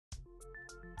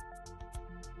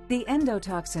The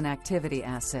Endotoxin Activity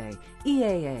Assay,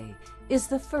 EAA, is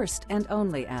the first and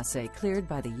only assay cleared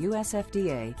by the US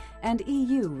FDA and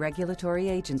EU regulatory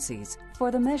agencies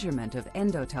for the measurement of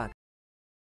endotoxin.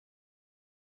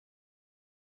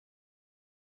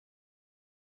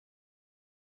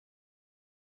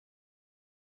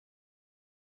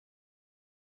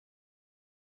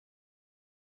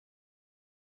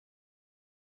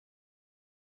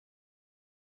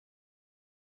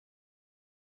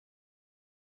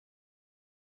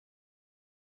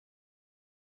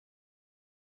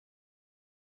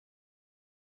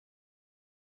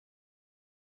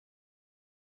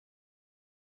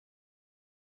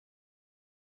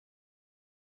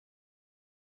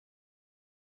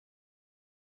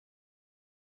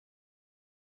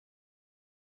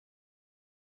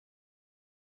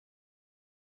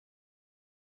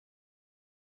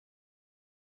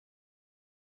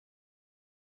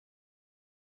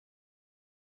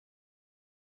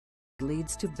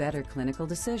 Leads to better clinical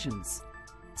decisions.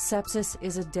 Sepsis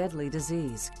is a deadly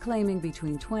disease, claiming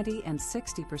between 20 and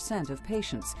 60% of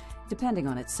patients, depending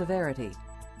on its severity.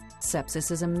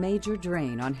 Sepsis is a major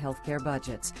drain on healthcare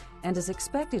budgets and is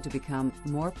expected to become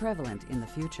more prevalent in the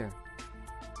future.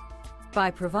 By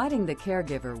providing the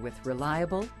caregiver with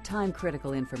reliable,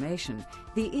 time-critical information,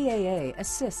 the EAA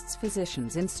assists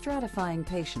physicians in stratifying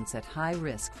patients at high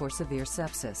risk for severe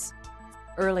sepsis.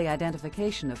 Early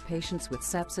identification of patients with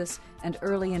sepsis and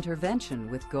early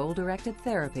intervention with goal-directed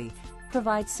therapy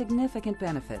provides significant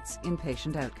benefits in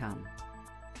patient outcome.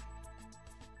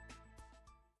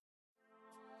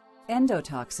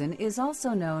 Endotoxin is also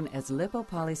known as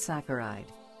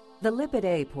lipopolysaccharide. The lipid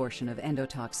A portion of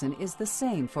endotoxin is the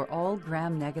same for all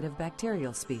gram-negative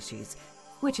bacterial species,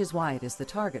 which is why it is the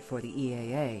target for the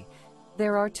EAA.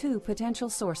 There are two potential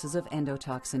sources of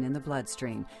endotoxin in the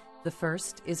bloodstream. The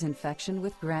first is infection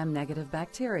with gram-negative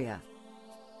bacteria.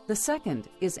 The second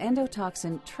is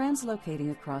endotoxin translocating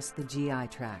across the GI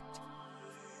tract.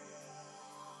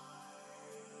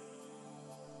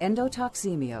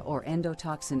 Endotoxemia, or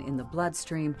endotoxin in the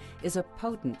bloodstream, is a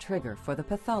potent trigger for the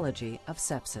pathology of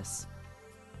sepsis.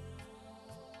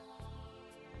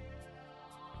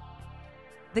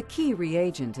 The key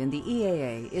reagent in the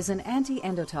EAA is an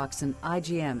anti-endotoxin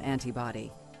IgM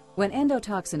antibody. When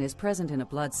endotoxin is present in a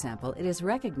blood sample, it is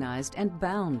recognized and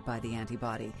bound by the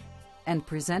antibody and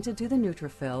presented to the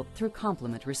neutrophil through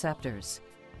complement receptors.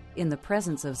 In the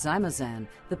presence of zymazan,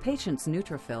 the patient's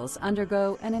neutrophils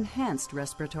undergo an enhanced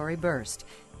respiratory burst,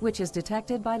 which is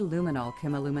detected by luminol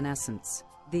chemiluminescence.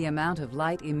 The amount of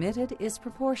light emitted is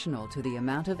proportional to the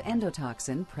amount of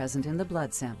endotoxin present in the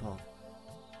blood sample.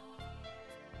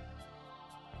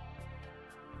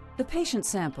 The patient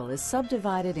sample is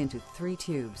subdivided into 3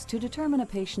 tubes to determine a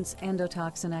patient's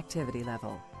endotoxin activity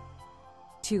level.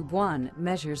 Tube 1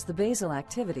 measures the basal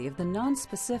activity of the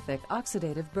nonspecific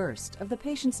oxidative burst of the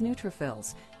patient's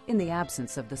neutrophils in the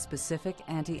absence of the specific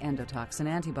anti-endotoxin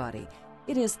antibody.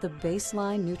 It is the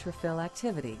baseline neutrophil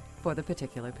activity for the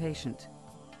particular patient.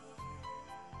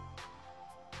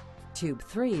 Tube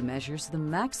 3 measures the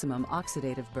maximum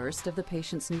oxidative burst of the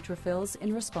patient's neutrophils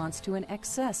in response to an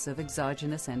excess of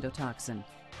exogenous endotoxin.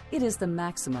 It is the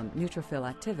maximum neutrophil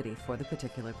activity for the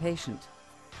particular patient.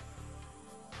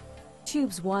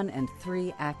 Tubes 1 and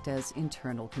 3 act as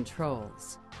internal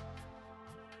controls.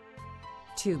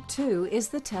 Tube 2 is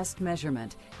the test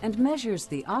measurement and measures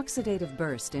the oxidative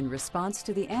burst in response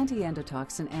to the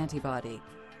anti-endotoxin antibody.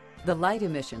 The light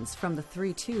emissions from the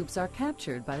 3 tubes are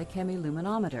captured by the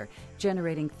chemiluminometer,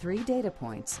 generating 3 data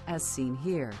points as seen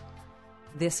here.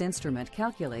 This instrument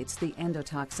calculates the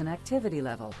endotoxin activity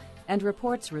level and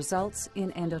reports results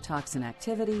in endotoxin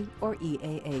activity, or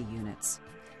EAA units.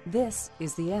 This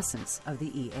is the essence of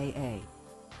the EAA.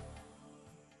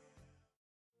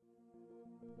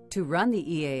 To run the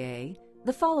EAA,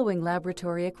 the following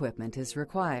laboratory equipment is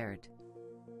required: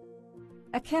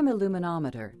 a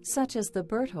chemiluminometer, such as the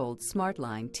Berthold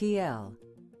SmartLine TL,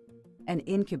 an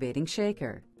incubating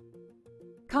shaker,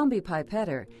 combi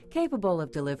pipetter capable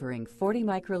of delivering 40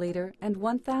 microliter and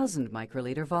 1000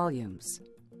 microliter volumes,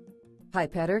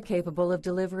 pipetter capable of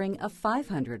delivering a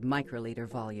 500 microliter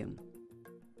volume,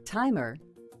 timer,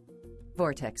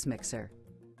 vortex mixer.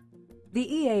 The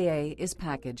EAA is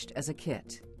packaged as a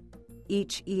kit.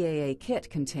 Each EAA kit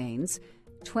contains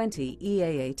 20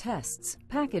 EAA tests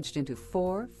packaged into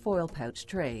 4 foil pouch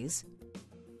trays,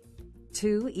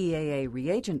 2 EAA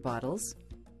reagent bottles,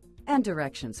 and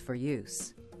directions for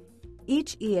use.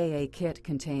 Each EAA kit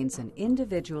contains an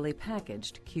individually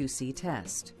packaged QC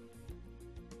test.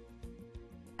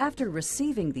 After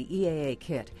receiving the EAA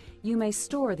kit, you may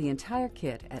store the entire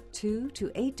kit at 2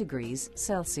 to 8 degrees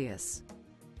Celsius.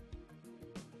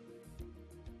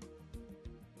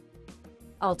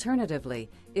 Alternatively,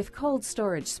 if cold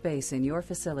storage space in your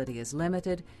facility is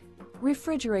limited,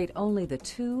 refrigerate only the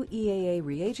 2 EAA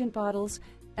reagent bottles,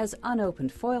 as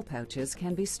unopened foil pouches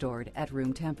can be stored at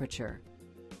room temperature.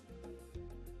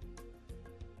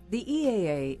 The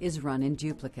EAA is run in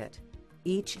duplicate.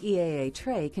 Each EAA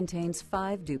tray contains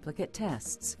 5 duplicate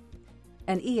tests.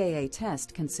 An EAA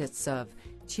test consists of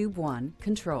Tube 1,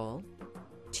 Control,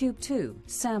 Tube 2,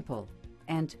 Sample,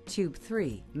 and Tube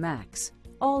 3, Max,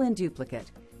 all in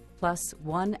duplicate, plus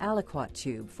 1 aliquot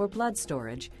tube for blood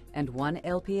storage and 1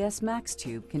 LPS Max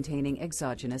tube containing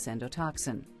exogenous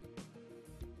endotoxin.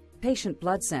 Patient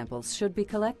blood samples should be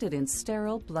collected in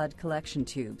sterile blood collection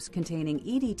tubes containing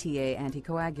EDTA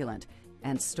anticoagulant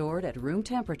and stored at room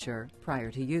temperature prior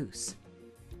to use.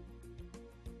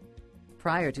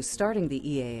 Prior to starting the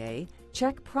EAA,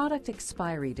 check product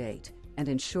expiry date and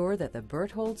ensure that the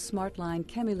Berthold SmartLine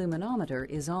chemiluminometer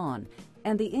is on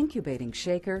and the incubating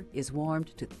shaker is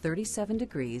warmed to 37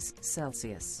 degrees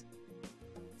Celsius.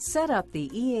 Set up the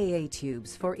EAA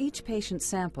tubes for each patient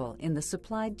sample in the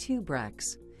supplied tube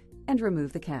racks and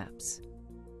remove the caps.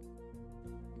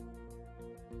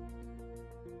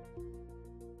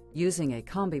 Using a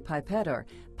combi pipettor,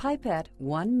 pipette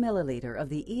 1 milliliter of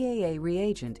the EAA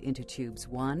reagent into tubes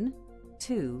 1,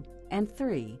 2, and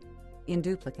 3 in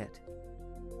duplicate.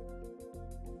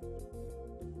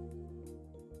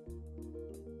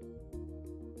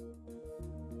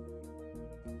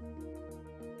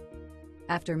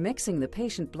 After mixing the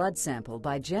patient blood sample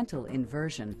by gentle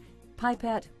inversion,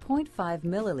 pipette 0.5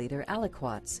 milliliter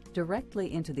aliquots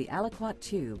directly into the aliquot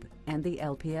tube and the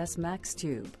LPS Max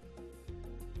tube.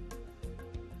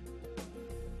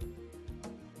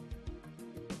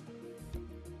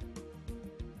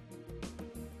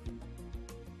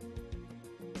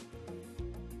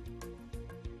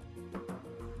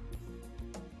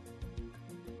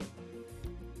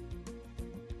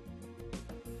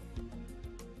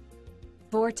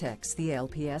 Vortex the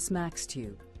LPS Max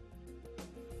tube.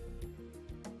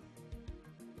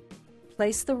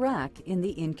 Place the rack in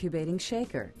the incubating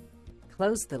shaker.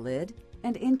 Close the lid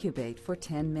and incubate for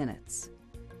 10 minutes.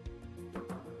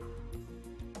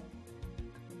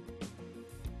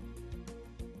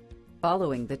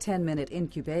 Following the 10-minute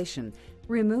incubation,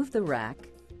 remove the rack,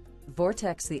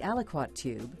 vortex the aliquot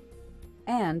tube,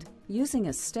 and, using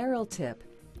a sterile tip,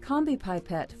 combi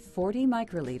pipette 40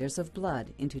 microliters of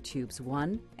blood into tubes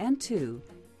 1 and 2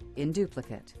 in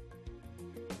duplicate.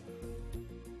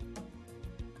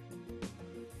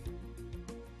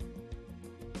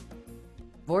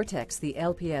 Vortex the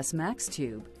LPS Max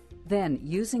tube, then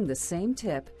using the same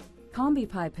tip, combi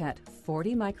pipette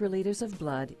 40 microliters of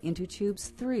blood into tubes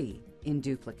 3 in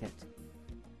duplicate.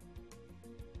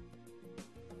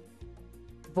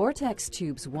 Vortex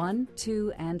tubes 1,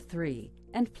 2, and 3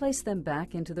 and place them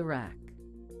back into the rack.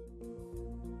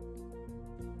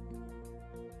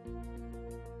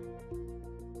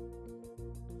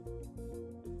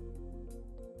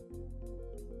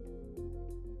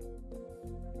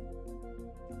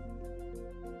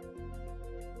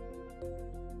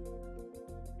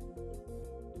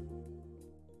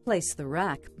 Place the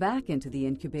rack back into the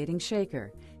incubating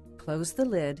shaker, close the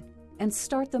lid, and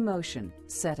start the motion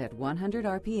set at 100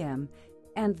 RPM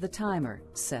and the timer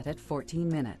set at 14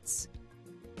 minutes.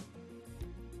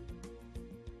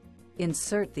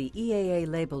 Insert the EAA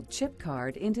labeled chip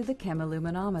card into the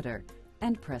chemiluminometer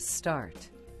and press Start.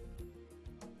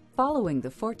 Following the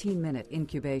 14-minute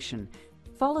incubation,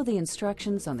 follow the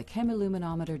instructions on the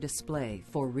chemiluminometer display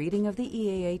for reading of the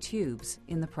EAA tubes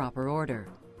in the proper order.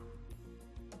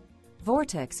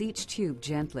 Vortex each tube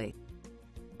gently.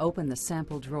 Open the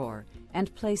sample drawer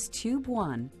and place tube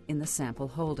 1 in the sample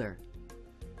holder.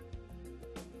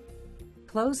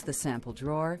 Close the sample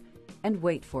drawer and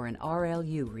wait for an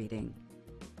RLU reading.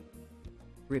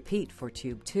 Repeat for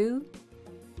tube 2,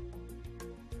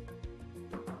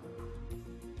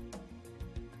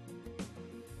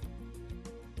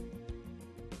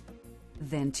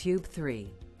 then tube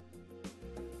 3.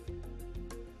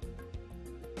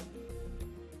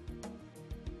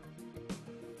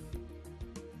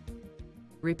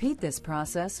 Repeat this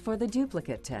process for the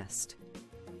duplicate test.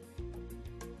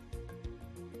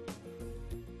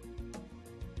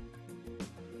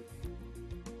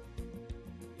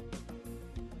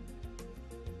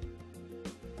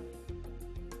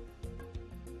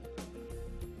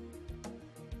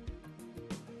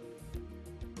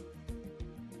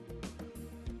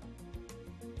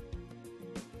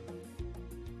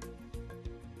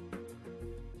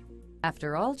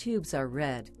 After all tubes are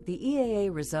read, the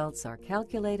EAA results are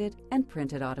calculated and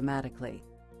printed automatically.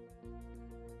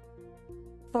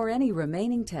 For any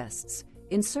remaining tests,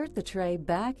 Insert the tray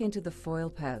back into the foil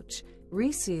pouch,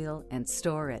 reseal, and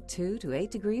store at 2 to 8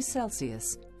 degrees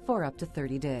Celsius for up to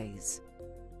 30 days.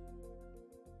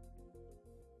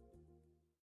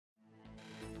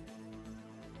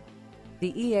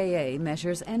 The EAA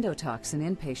measures endotoxin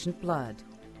in patient blood.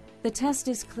 The test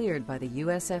is cleared by the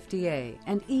US FDA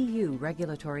and EU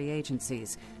regulatory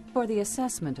agencies for the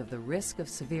assessment of the risk of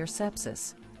severe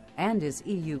sepsis and is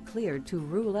EU cleared to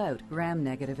rule out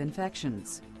gram-negative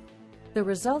infections. The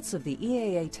results of the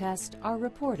EAA test are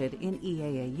reported in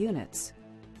EAA units.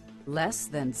 Less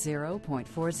than 0.40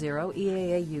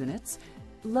 EAA units,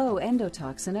 low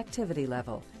endotoxin activity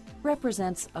level,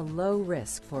 represents a low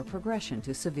risk for progression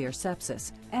to severe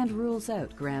sepsis and rules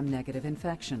out gram-negative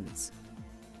infections.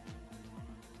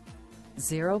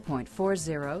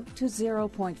 0.40 to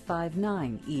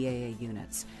 0.59 EAA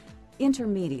units,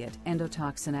 intermediate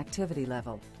endotoxin activity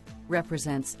level,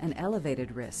 represents an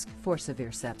elevated risk for severe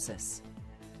sepsis.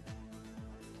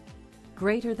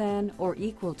 Greater than or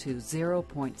equal to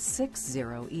 0.60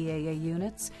 EAA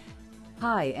units,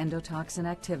 high endotoxin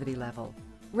activity level,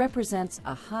 represents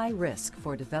a high risk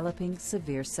for developing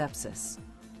severe sepsis.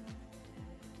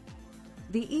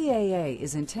 The EAA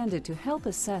is intended to help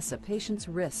assess a patient's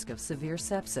risk of severe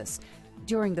sepsis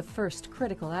during the first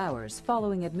critical hours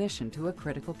following admission to a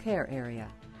critical care area.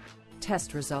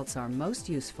 Test results are most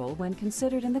useful when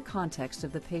considered in the context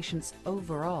of the patient's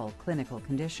overall clinical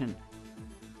condition.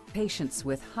 Patients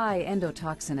with high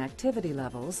endotoxin activity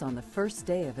levels on the first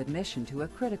day of admission to a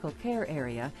critical care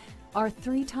area are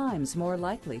 3 times more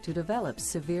likely to develop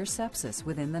severe sepsis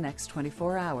within the next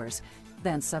 24 hours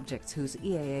than subjects whose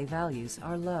EAA values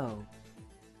are low.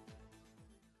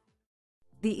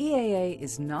 The EAA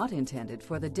is not intended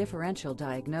for the differential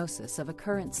diagnosis of a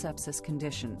current sepsis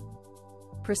condition.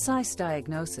 Precise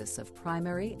diagnosis of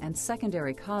primary and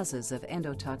secondary causes of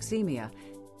endotoxemia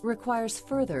requires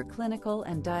further clinical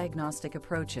and diagnostic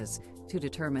approaches to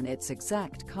determine its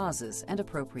exact causes and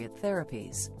appropriate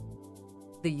therapies.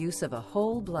 The use of a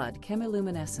whole blood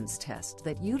chemiluminescence test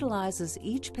that utilizes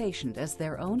each patient as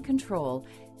their own control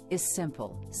is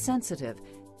simple, sensitive,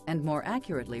 and more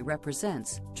accurately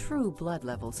represents true blood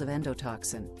levels of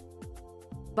endotoxin.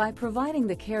 By providing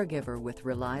the caregiver with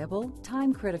reliable,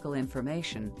 time-critical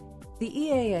information, the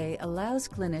EAA allows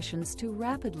clinicians to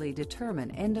rapidly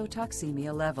determine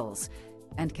endotoxemia levels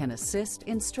and can assist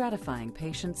in stratifying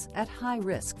patients at high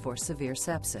risk for severe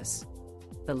sepsis.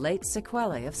 The late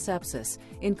sequelae of sepsis,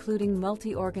 including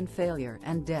multi-organ failure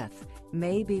and death,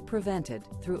 may be prevented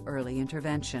through early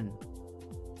intervention.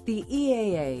 The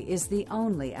EAA is the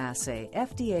only assay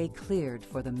FDA cleared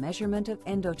for the measurement of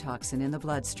endotoxin in the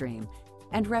bloodstream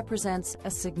and represents a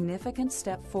significant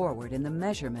step forward in the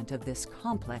measurement of this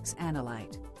complex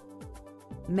analyte.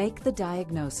 Make the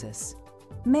diagnosis.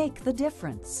 Make the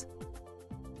difference.